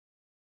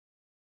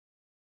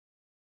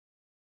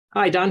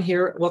Hi, Don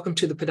here. Welcome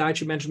to the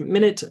Podiatry Management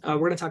Minute. We're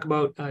going to talk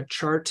about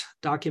chart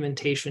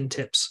documentation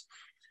tips.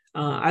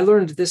 I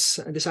learned this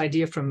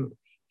idea from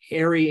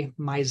Ari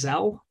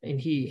Meisel, and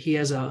he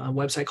has a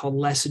website called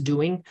Less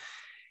Doing,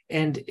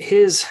 and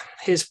his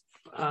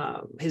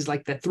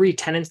like the three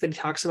tenets that he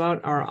talks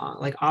about are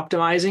like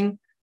optimizing,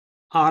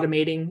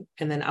 automating,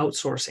 and then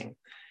outsourcing.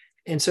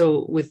 And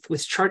so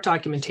with chart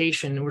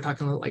documentation, we're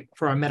talking like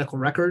for our medical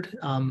record,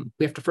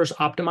 we have to first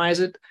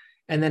optimize it,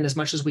 and then as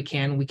much as we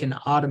can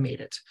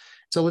automate it.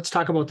 So let's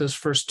talk about those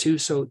first two.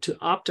 So to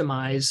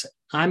optimize,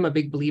 I'm a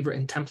big believer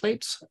in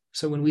templates.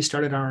 So when we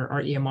started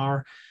our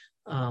EMR,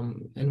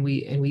 and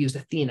we used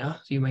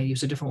Athena, so you might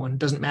use a different one. It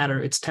doesn't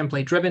matter. It's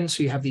template driven.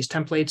 So you have these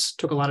templates.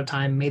 Took a lot of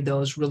time, made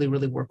those really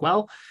work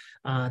well.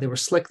 They were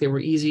slick, they were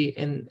easy,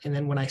 and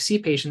then when I see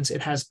patients,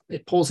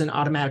 it pulls in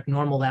automatic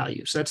normal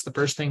values. So that's the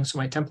first thing. So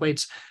my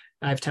templates,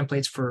 I have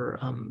templates for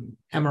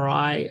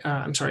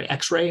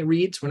X-ray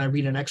reads. When I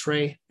read an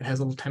X-ray, it has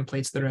little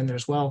templates that are in there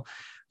as well.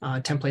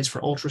 Templates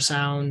for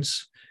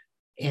ultrasounds.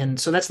 And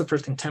so that's the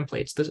first thing,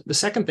 templates. The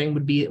second thing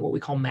would be what we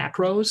call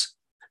macros,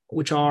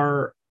 which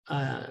are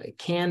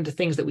canned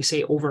things that we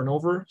say over and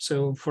over.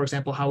 So for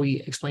example, how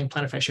we explain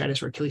plantar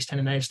fasciitis or Achilles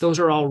tendonitis, those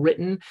are all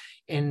written.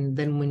 And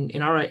then when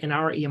in our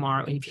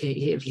EMR, if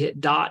you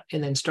hit dot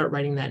and then start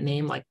writing that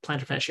name like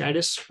plantar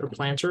fasciitis or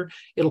plantar,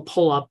 it'll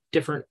pull up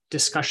different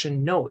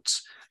discussion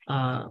notes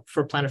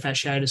for plantar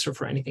fasciitis or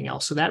for anything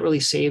else. So that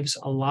really saves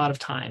a lot of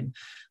time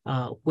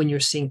when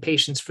you're seeing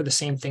patients for the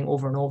same thing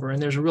over and over.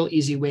 And there's a real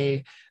easy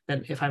way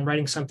that if I'm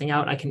writing something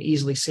out, I can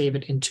easily save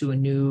it into a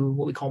new,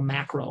 what we call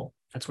macro.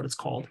 That's what it's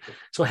called.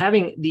 So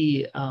having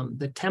the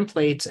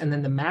templates and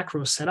then the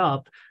macros set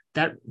up,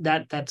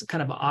 that's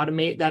kind of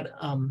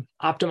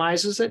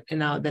optimizes it and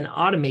now then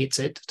automates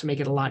it to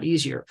make it a lot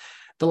easier.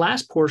 The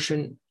last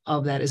portion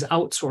of that is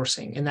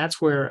outsourcing, and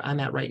that's where I'm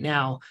at right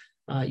now,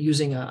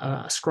 using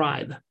a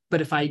scribe.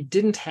 But if I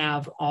didn't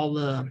have all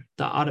the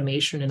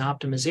automation and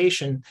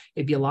optimization,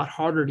 it'd be a lot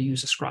harder to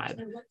use a scribe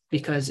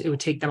because it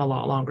would take them a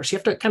lot longer. So you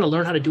have to kind of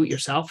learn how to do it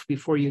yourself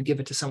before you give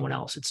it to someone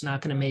else. It's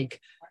not going to make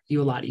you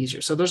a lot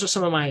easier. So those are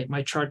some of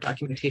my chart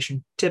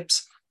documentation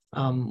tips,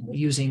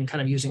 using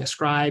a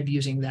scribe,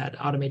 using that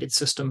automated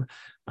system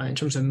in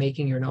terms of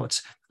making your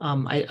notes.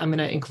 I'm going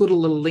to include a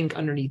little link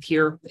underneath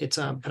here. It's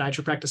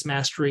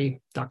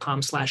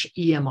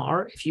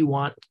podiatrypracticemastery.com/EMR if you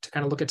want to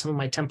kind of look at some of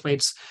my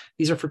templates.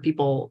 These are for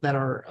people that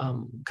are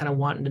kind of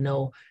wanting to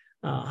know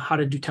how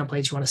to do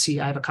templates. You want to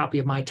see, I have a copy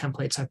of my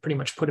templates. I pretty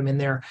much put them in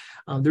there.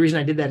 The reason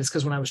I did that is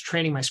because when I was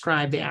training my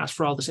scribe, they asked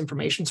for all this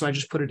information. So I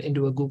just put it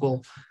into a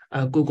Google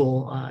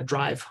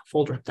Drive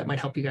folder. That might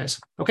help you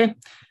guys. Okay.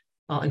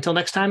 Until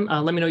next time,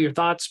 let me know your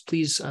thoughts.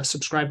 Please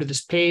subscribe to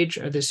this page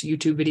or this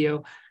YouTube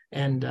video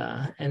and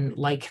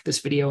like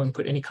this video and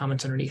put any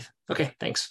comments underneath. Okay, thanks.